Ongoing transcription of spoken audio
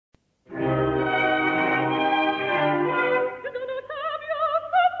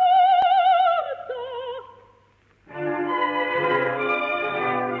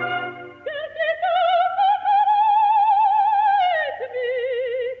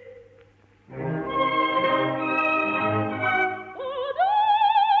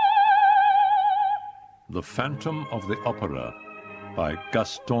The Phantom of the Opera by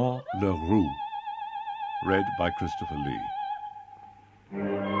Gaston Leorux. Read by Christopher Lee.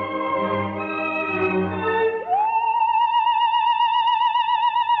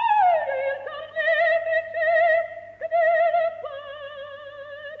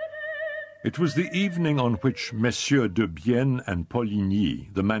 It was the evening on which Messieurs de Bienne and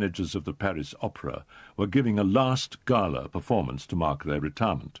Poligny, the managers of the Paris Opera, were giving a last gala performance to mark their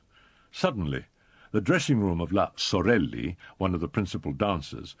retirement. Suddenly, the dressing-room of La Sorelli, one of the principal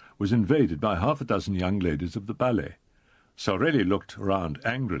dancers, was invaded by half a dozen young ladies of the ballet. Sorelli looked round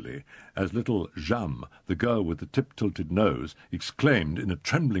angrily as little Jeanne, the girl with the tip-tilted nose, exclaimed in a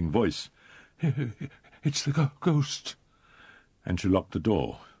trembling voice, "It's the ghost!" And she locked the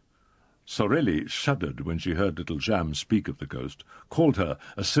door. Sorelli shuddered when she heard little Jeanne speak of the ghost, called her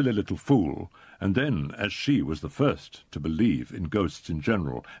a silly little fool, and then, as she was the first to believe in ghosts in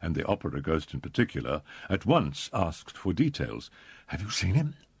general, and the opera ghost in particular, at once asked for details. "Have you seen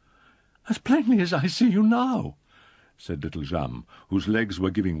him?" "As plainly as I see you now," said little Jeanne, whose legs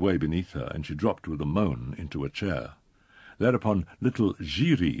were giving way beneath her, and she dropped with a moan into a chair. Thereupon little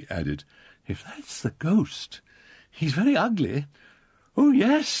Giry added, "If that's the ghost, he's very ugly." "Oh,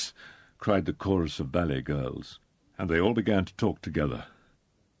 yes," cried the chorus of ballet girls, and they all began to talk together.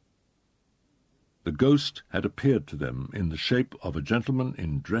 The ghost had appeared to them in the shape of a gentleman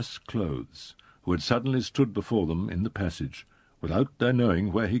in dress clothes, who had suddenly stood before them in the passage, without their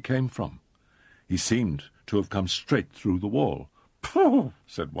knowing where he came from. He seemed to have come straight through the wall. "Pooh!"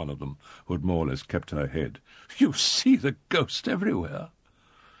 said one of them, who had more or less kept her head. "You see the ghost everywhere."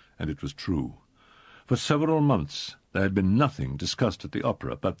 And it was true. For several months there had been nothing discussed at the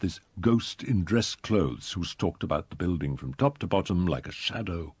opera but this ghost in dress clothes, who stalked about the building from top to bottom like a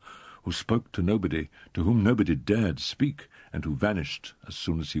shadow, who spoke to nobody, to whom nobody dared speak, and who vanished as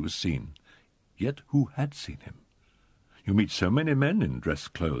soon as he was seen. Yet who had seen him? You meet so many men in dress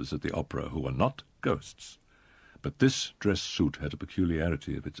clothes at the opera who are not ghosts. But this dress suit had a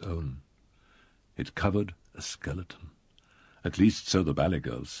peculiarity of its own. It covered a skeleton. At least so the ballet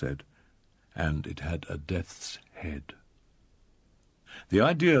girls said. And it had a death's head. The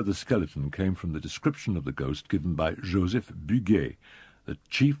idea of the skeleton came from the description of the ghost given by Joseph Buguet, the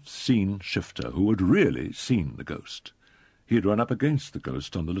chief scene shifter, who had really seen the ghost. He had run up against the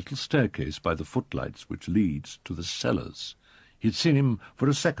ghost on the little staircase by the footlights which leads to the cellars. He had seen him for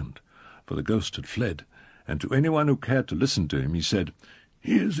a second, for the ghost had fled, and to anyone who cared to listen to him he said,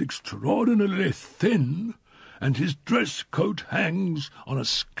 "He is extraordinarily thin, and his dress coat hangs on a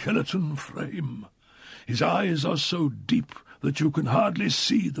skeleton frame. His eyes are so deep that you can hardly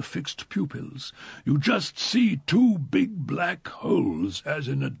see the fixed pupils. You just see two big black holes, as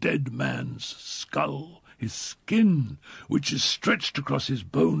in a dead man's skull. His skin, which is stretched across his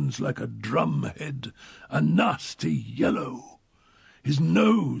bones like a drum head, a nasty yellow. His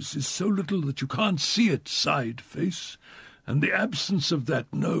nose is so little that you can't see it side face, and the absence of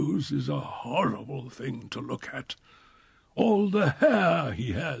that nose is a horrible thing to look at. All the hair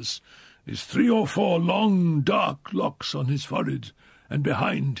he has is 3 or 4 long dark locks on his forehead and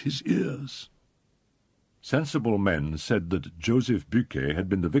behind his ears." Sensible men said that Joseph Buquet had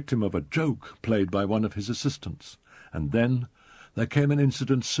been the victim of a joke played by one of his assistants, and then there came an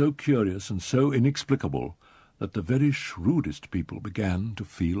incident so curious and so inexplicable that the very shrewdest people began to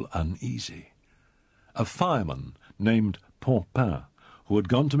feel uneasy. A fireman named Pompin, who had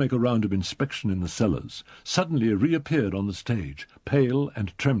gone to make a round of inspection in the cellars, suddenly reappeared on the stage, pale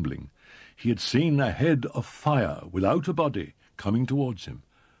and trembling. He had seen a head of fire without a body coming towards him.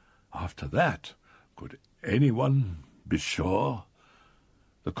 After that, could anyone be sure?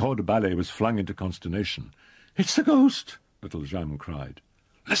 The corps de ballet was flung into consternation. "It's the ghost!" little Jeanne cried.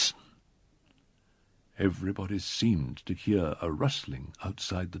 "Listen!" Everybody seemed to hear a rustling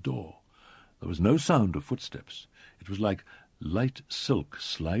outside the door. There was no sound of footsteps. It was like light silk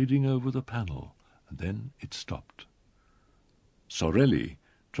sliding over the panel, and then it stopped. Sorelli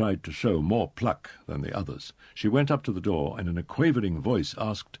tried to show more pluck than the others. She went up to the door and in a quavering voice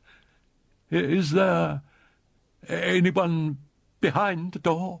asked, "Is there anyone behind the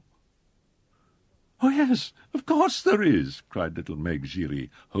door?" "Oh, yes, of course there is," cried little Meg Giry,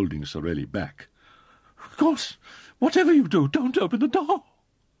 holding Sorelli back. "Of course, whatever you do, don't open the door."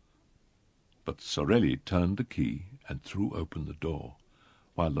 But Sorelli turned the key and threw open the door,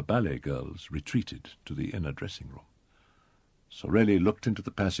 while the ballet girls retreated to the inner dressing-room. Sorelli looked into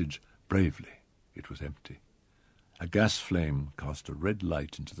the passage bravely. It was empty. A gas flame cast a red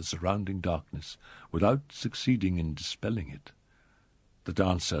light into the surrounding darkness without succeeding in dispelling it. The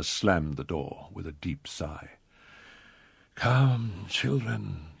dancer slammed the door with a deep sigh. "Come,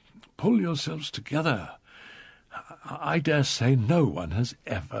 children, pull yourselves together. I dare say no one has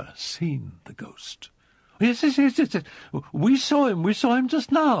ever seen the ghost." Yes. We saw him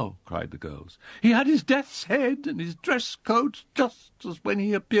just now," cried the girls. "He had his death's head and his dress coat just as when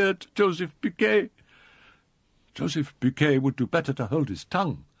he appeared to Joseph Buquet." "Joseph Buquet would do better to hold his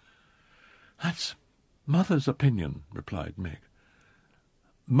tongue." "That's Mother's opinion," replied Meg.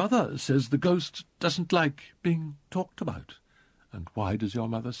 "Mother says the ghost doesn't like being talked about." "And why does your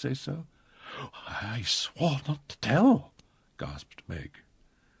mother say so?" "I swore not to tell," gasped Meg.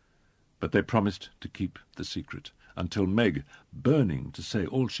 But they promised to keep the secret, until Meg, burning to say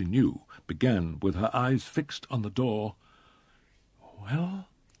all she knew, began, with her eyes fixed on the door. "Well,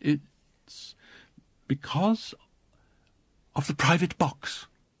 it's because of the private box."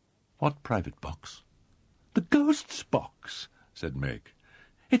 "What private box?" "The ghost's box," said Meg.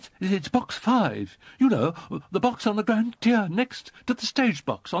 It's box 5. You know, the box on the grand tier next to the stage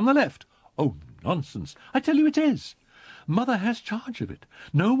box on the left." "Oh, nonsense. I tell you it is. Mother has charge of it.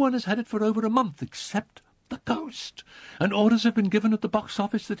 No one has had it for over a month except the ghost, and orders have been given at the box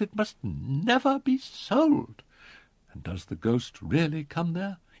office that it must never be sold." "And does the ghost really come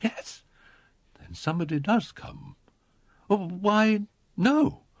there?" "Yes." "Then somebody does come." "Why,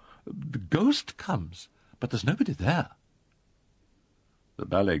 no. The ghost comes, but there's nobody there." The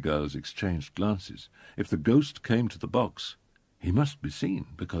ballet girls exchanged glances. If the ghost came to the box, he must be seen,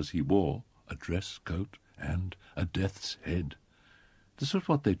 because he wore a dress coat and a death's head. This was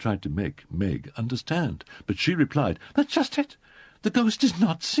what they tried to make Meg understand, but she replied, "That's just it. The ghost is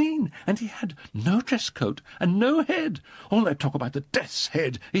not seen, and he had no dress coat and no head. All that talk about the death's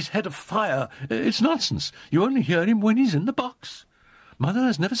head, his head of fire, it's nonsense. You only hear him when he's in the box. Mother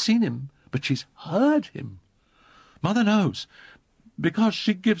has never seen him, but she's heard him. Mother knows, because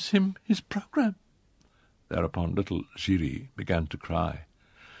she gives him his programme." Thereupon little Giry began to cry.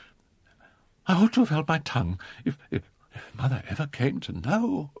 "I ought to have held my tongue if Mother ever came to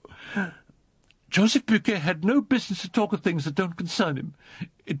know. Joseph Buquet had no business to talk of things that don't concern him.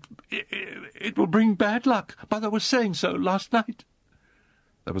 It will bring bad luck. Mother was saying so last night."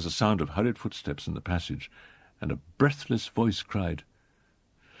 There was a sound of hurried footsteps in the passage, and a breathless voice cried,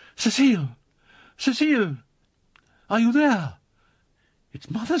 "Cécile! Cécile! Are you there?" "It's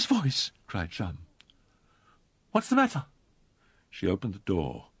Mother's voice," cried Jeanne. "What's the matter?" She opened the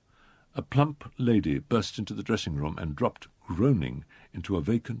door. A plump lady burst into the dressing-room and dropped, groaning, into a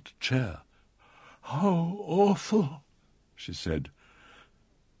vacant chair. "How awful," she said.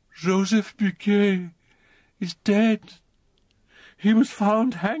 "Joseph Buquet is dead. He was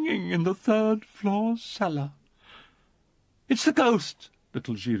found hanging in the 3rd-floor cellar." "It's the ghost,"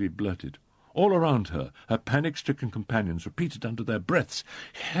 little Giry blurted. All around her, her panic-stricken companions repeated under their breaths,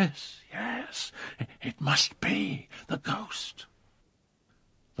 Yes, it must be the ghost."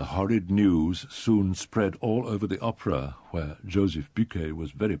 The horrid news soon spread all over the opera, where Joseph Buquet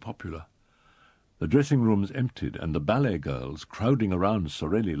was very popular. The dressing-rooms emptied, and the ballet girls, crowding around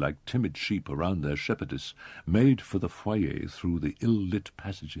Sorelli like timid sheep around their shepherdess, made for the foyer through the ill-lit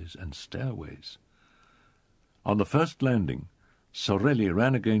passages and stairways. On the first landing, Sorelli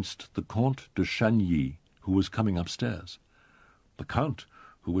ran against the Comte de Chagny, who was coming upstairs. The Count,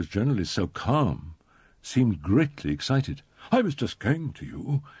 who was generally so calm, seemed greatly excited. "I was just going to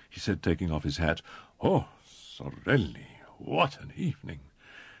you," he said, taking off his hat. "Oh, Sorelli, what an evening!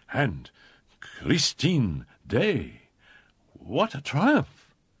 And Christine Day, what a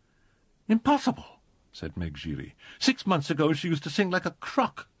triumph!" "Impossible," said Meg Giry. 6 months ago she used to sing like a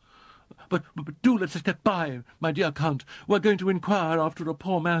crock. But do let us get by, my dear Count. We're going to inquire after a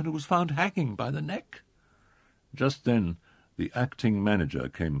poor man who was found hanging by the neck." Just then the acting manager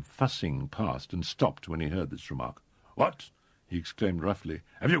came fussing past and stopped when he heard this remark. "What?" he exclaimed roughly.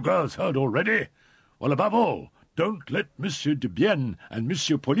 "Have you girls heard already? Well, above all, don't let Monsieur de Bienne and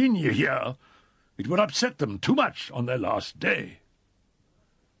Monsieur Poligny hear. It would upset them too much on their last day."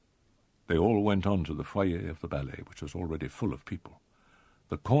 They all went on to the foyer of the ballet, which was already full of people.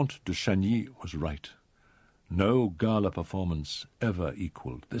 The Comte de Chagny was right. No gala performance ever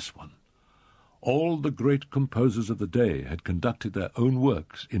equalled this one. All the great composers of the day had conducted their own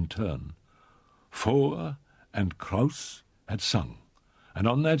works in turn. Faure and Krauss had sung, and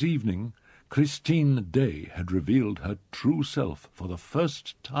on that evening Christine Day had revealed her true self for the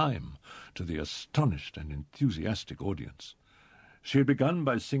first time to the astonished and enthusiastic audience. She had begun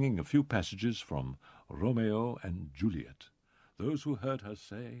by singing a few passages from Romeo and Juliet. Those who heard her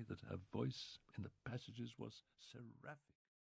say that her voice in the passages was seraphic.